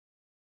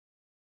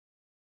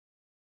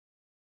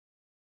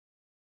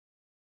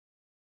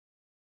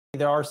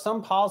there are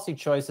some policy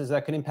choices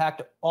that could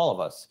impact all of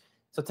us.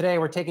 So today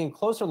we're taking a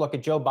closer look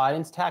at Joe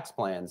Biden's tax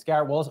plans.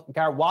 Garrett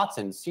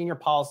Watson, senior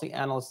policy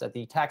analyst at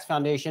the Tax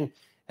Foundation,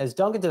 has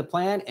dug into the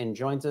plan and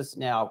joins us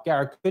now.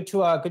 Garrett, good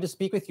to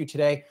speak with you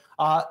today.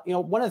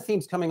 One of the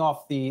themes coming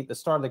off the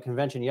start of the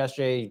convention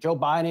yesterday, Joe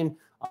Biden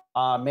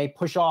may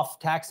push off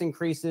tax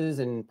increases,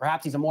 and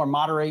perhaps he's a more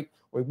moderate,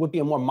 or he would be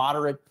a more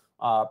moderate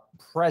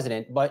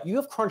president. But you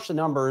have crunched the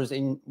numbers,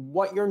 and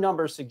what your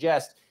numbers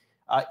suggest,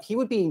 he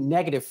would be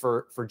negative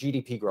for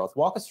GDP growth.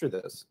 Walk us through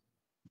this.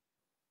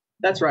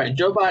 That's right.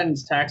 Joe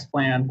Biden's tax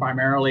plan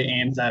primarily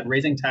aims at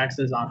raising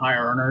taxes on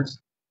higher earners,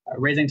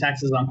 raising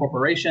taxes on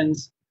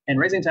corporations, and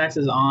raising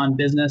taxes on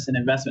business and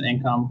investment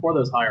income for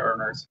those higher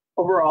earners.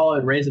 Overall, it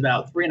would raise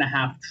about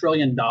 $3.5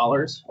 trillion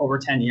over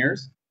 10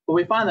 years. But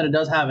we find that it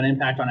does have an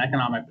impact on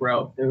economic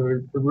growth. It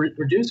would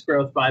reduce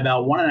growth by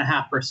about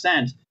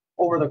 1.5%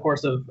 over the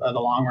course of the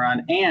long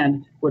run,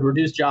 and would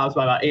reduce jobs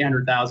by about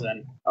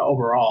 800,000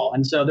 overall.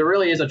 And so there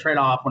really is a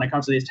trade-off when it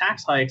comes to these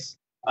tax hikes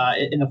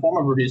in the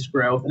form of reduced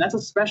growth. And that's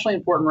especially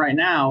important right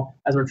now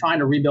as we're trying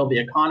to rebuild the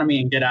economy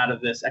and get out of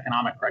this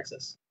economic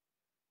crisis.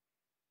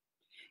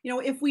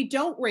 If we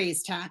don't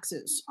raise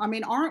taxes,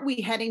 aren't we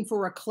heading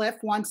for a cliff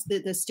once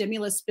the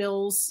stimulus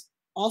bills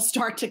all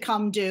start to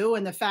come due,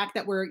 and the fact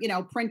that we're,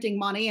 printing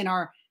money and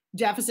our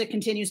deficit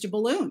continues to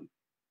balloon?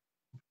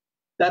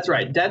 That's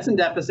right. Debts and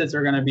deficits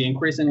are going to be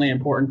increasingly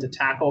important to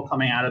tackle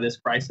coming out of this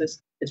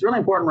crisis. It's really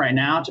important right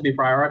now to be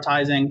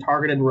prioritizing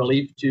targeted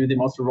relief to the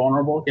most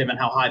vulnerable, given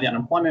how high the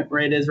unemployment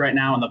rate is right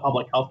now and the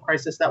public health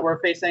crisis that we're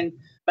facing.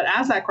 But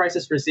as that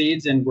crisis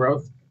recedes and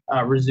growth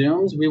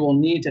resumes, we will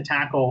need to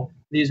tackle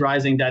these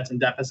rising debts and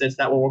deficits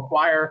that will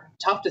require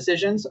tough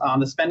decisions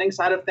on the spending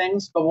side of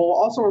things, but will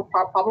also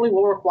probably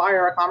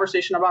require a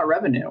conversation about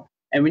revenue.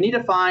 And we need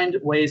to find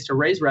ways to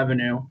raise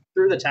revenue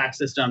through the tax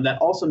system that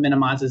also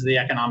minimizes the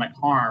economic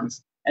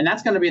harms. And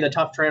that's going to be the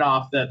tough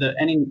trade-off that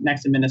any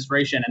next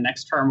administration and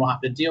next term will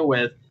have to deal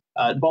with,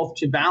 both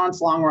to balance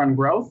long-run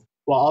growth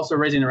while also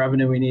raising the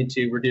revenue we need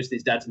to reduce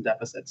these debts and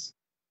deficits.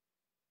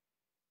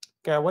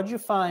 Garrett, what did you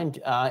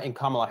find in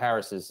Kamala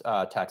Harris's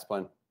tax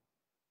plan?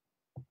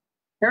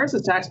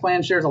 Harris's tax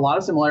plan shares a lot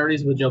of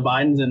similarities with Joe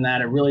Biden's in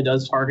that it really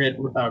does target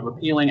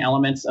repealing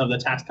elements of the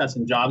Tax Cuts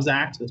and Jobs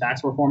Act, the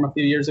tax reform a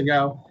few years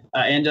ago,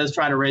 and does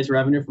try to raise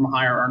revenue from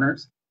higher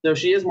earners. Though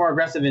she is more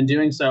aggressive in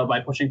doing so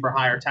by pushing for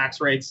higher tax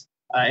rates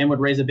and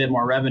would raise a bit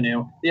more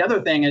revenue. The other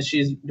thing is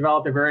she's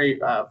developed a very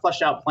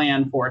fleshed out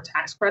plan for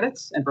tax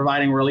credits and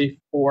providing relief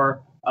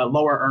for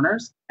lower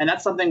earners. And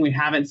that's something we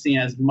haven't seen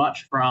as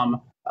much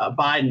from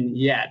Biden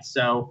yet.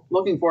 So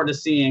looking forward to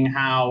seeing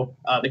how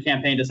the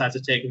campaign decides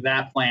to take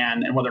that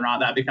plan and whether or not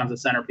that becomes a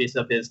centerpiece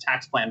of his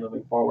tax plan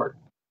moving forward.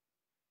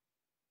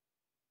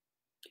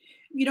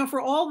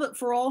 For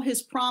all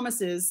his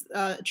promises,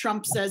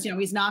 Trump says,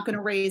 he's not going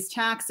to raise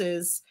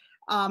taxes.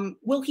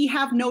 Will he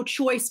have no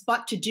choice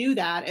but to do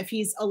that if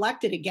he's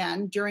elected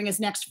again during his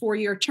next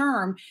 4-year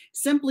term,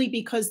 simply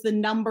because the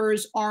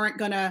numbers aren't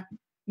going to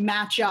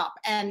match up,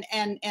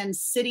 and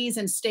cities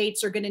and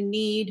states are going to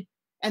need,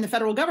 and the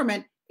federal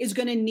government is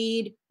going to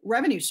need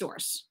revenue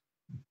source?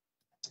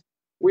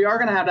 We are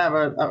going to have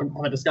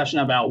a discussion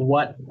about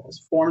what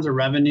forms of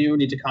revenue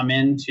need to come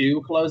in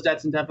to close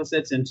debts and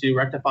deficits and to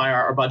rectify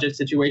our budget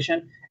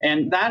situation.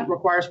 And that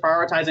requires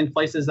prioritizing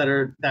places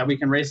that we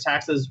can raise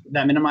taxes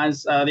that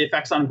minimize the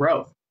effects on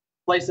growth.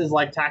 Places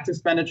like tax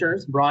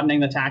expenditures, broadening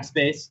the tax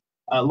base,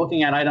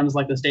 looking at items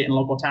like the state and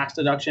local tax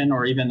deduction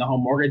or even the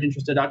home mortgage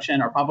interest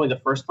deduction are probably the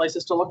first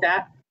places to look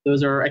at.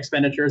 Those are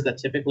expenditures that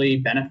typically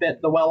benefit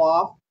the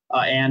well-off.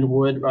 And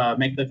would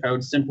make the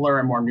code simpler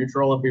and more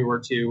neutral if we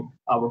were to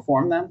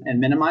reform them and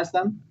minimize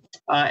them.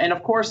 And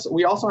of course,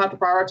 we also have to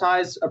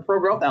prioritize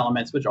pro-growth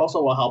elements, which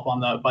also will help on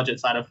the budget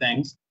side of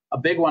things. A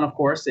big one, of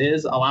course,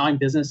 is allowing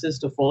businesses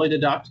to fully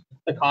deduct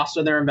the cost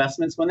of their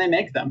investments when they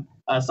make them,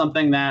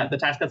 something that the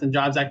Tax Cuts and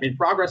Jobs Act made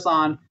progress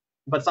on,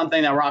 but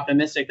something that we're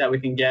optimistic that we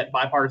can get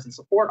bipartisan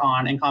support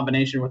on in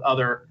combination with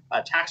other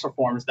tax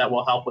reforms that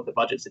will help with the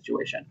budget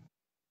situation.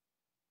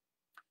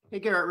 Hey,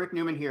 Garrett, Rick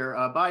Newman here.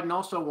 Biden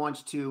also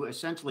wants to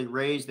essentially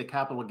raise the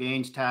capital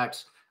gains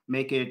tax,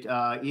 make it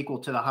equal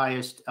to the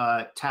highest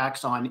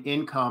tax on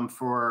income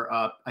for,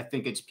 I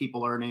think it's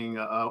people earning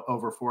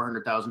over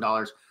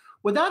 $400,000.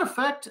 Would that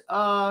affect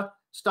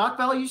stock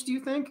values, do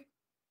you think?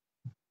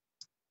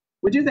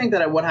 We do think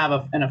that it would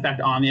have an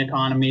effect on the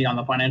economy, on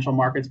the financial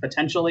markets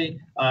potentially,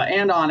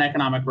 and on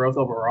economic growth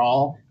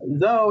overall,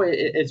 though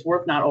it's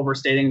worth not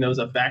overstating those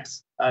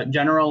effects.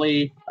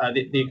 Generally,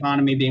 the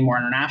economy being more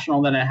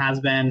international than it has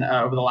been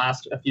over the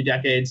last few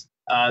decades,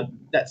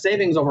 that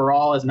savings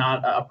overall is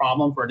not a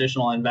problem for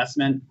additional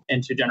investment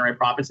and to generate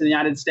profits in the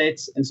United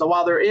States. And so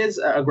while there is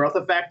a growth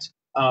effect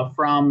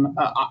from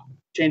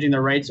changing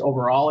the rates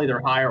overall, either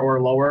higher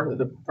or lower,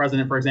 the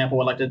president, for example,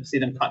 would like to see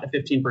them cut to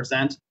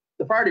 15%.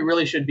 The priority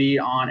really should be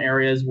on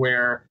areas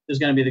where there's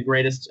going to be the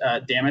greatest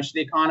damage to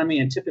the economy.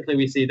 And typically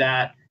we see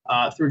that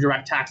through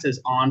direct taxes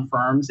on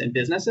firms and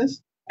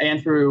businesses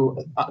and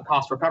through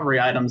cost recovery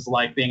items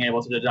like being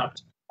able to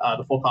deduct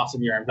the full cost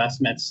of your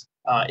investments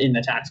in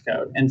the tax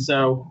code. And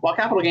so while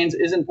capital gains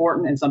is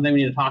important and something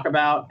we need to talk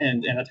about,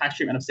 and the tax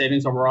treatment of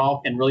savings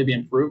overall can really be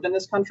improved in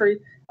this country,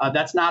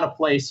 that's not a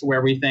place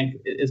where we think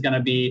is going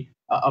to be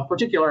a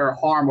particular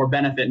harm or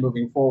benefit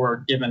moving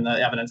forward, given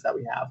the evidence that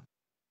we have.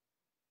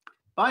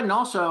 Biden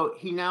also,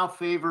 he now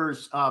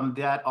favors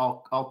that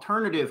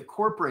alternative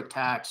corporate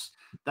tax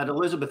that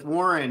Elizabeth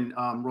Warren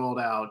rolled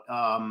out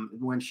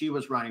when she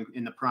was running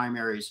in the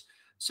primaries.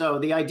 So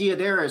the idea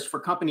there is for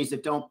companies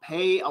that don't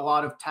pay a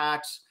lot of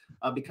tax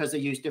because they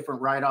use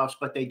different write-offs,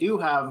 but they do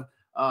have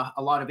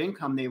a lot of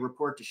income they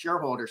report to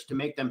shareholders to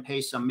make them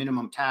pay some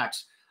minimum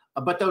tax.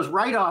 But those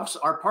write-offs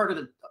are part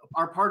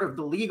of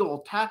the legal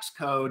tax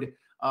code,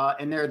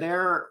 and they're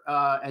there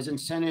as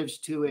incentives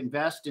to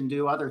invest and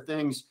do other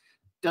things.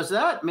 Does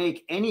that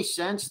make any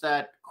sense,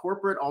 that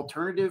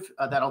alternative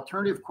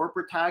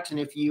corporate tax? And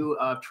if you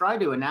try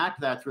to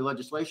enact that through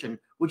legislation,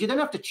 would you then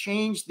have to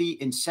change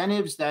the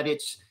incentives that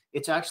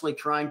it's actually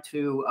trying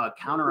to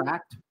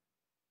counteract?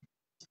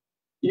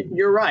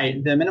 You're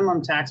right. The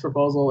minimum tax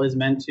proposal is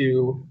meant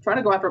to try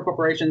to go after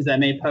corporations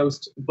that may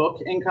post book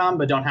income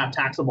but don't have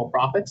taxable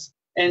profits.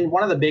 And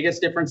one of the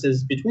biggest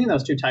differences between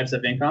those two types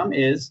of income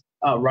is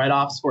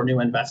write-offs for new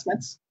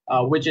investments,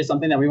 which is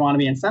something that we want to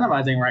be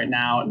incentivizing right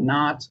now,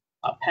 not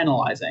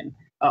penalizing.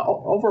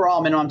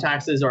 Overall, minimum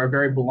taxes are a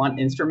very blunt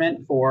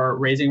instrument for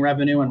raising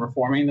revenue and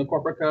reforming the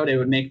corporate code. It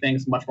would make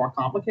things much more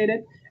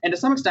complicated, and to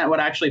some extent would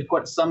actually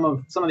put some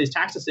of these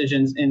tax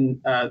decisions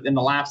in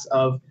the laps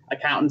of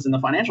accountants in the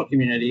financial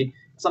community,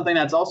 something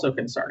that's also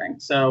concerning.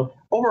 So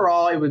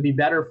overall, it would be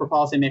better for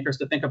policymakers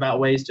to think about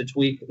ways to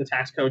tweak the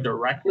tax code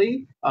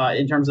directly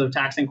in terms of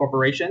taxing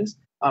corporations,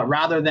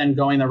 rather than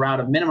going the route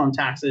of minimum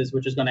taxes,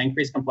 which is going to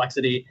increase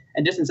complexity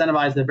and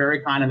disincentivize the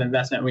very kind of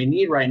investment we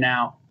need right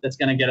now that's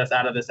going to get us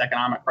out of this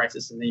economic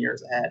crisis in the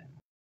years ahead.